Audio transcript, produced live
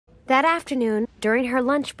That afternoon, during her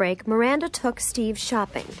lunch break, Miranda took Steve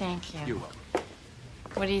shopping. Thank you. You're welcome.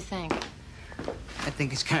 What do you think? I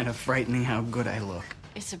think it's kind of frightening how good I look.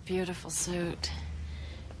 It's a beautiful suit.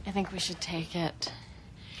 I think we should take it.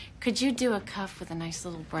 Could you do a cuff with a nice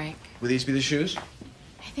little break? Will these be the shoes?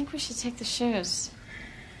 I think we should take the shoes.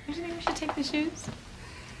 Don't you think we should take the shoes?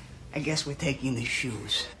 I guess we're taking the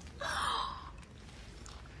shoes.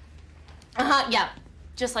 Yeah.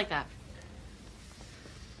 Just like that.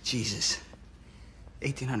 Jesus.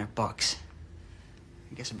 $1,800.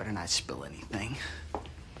 I guess I better not spill anything.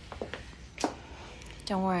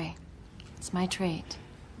 Don't worry. It's my treat.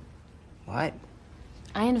 What?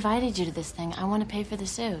 I invited you to this thing. I want to pay for the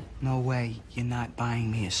suit. No way. You're not buying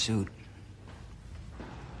me a suit.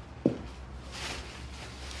 But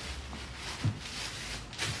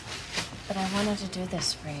I wanted to do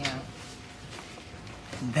this for you.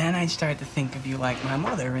 Then I'd start to think of you like my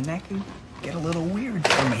mother, and that could get a little weird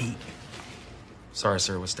for me. Sorry,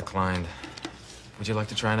 sir, it was declined. Would you like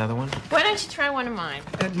to try another one? Why don't you try one of mine?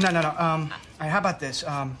 No. All right, how about this?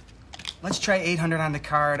 Let's try $800 on the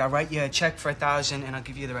card. I'll write you a check for $1,000, and I'll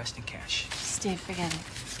give you the rest in cash. Steve, forget it.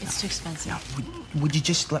 It's too expensive. Now, would you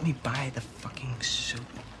just let me buy the fucking suit?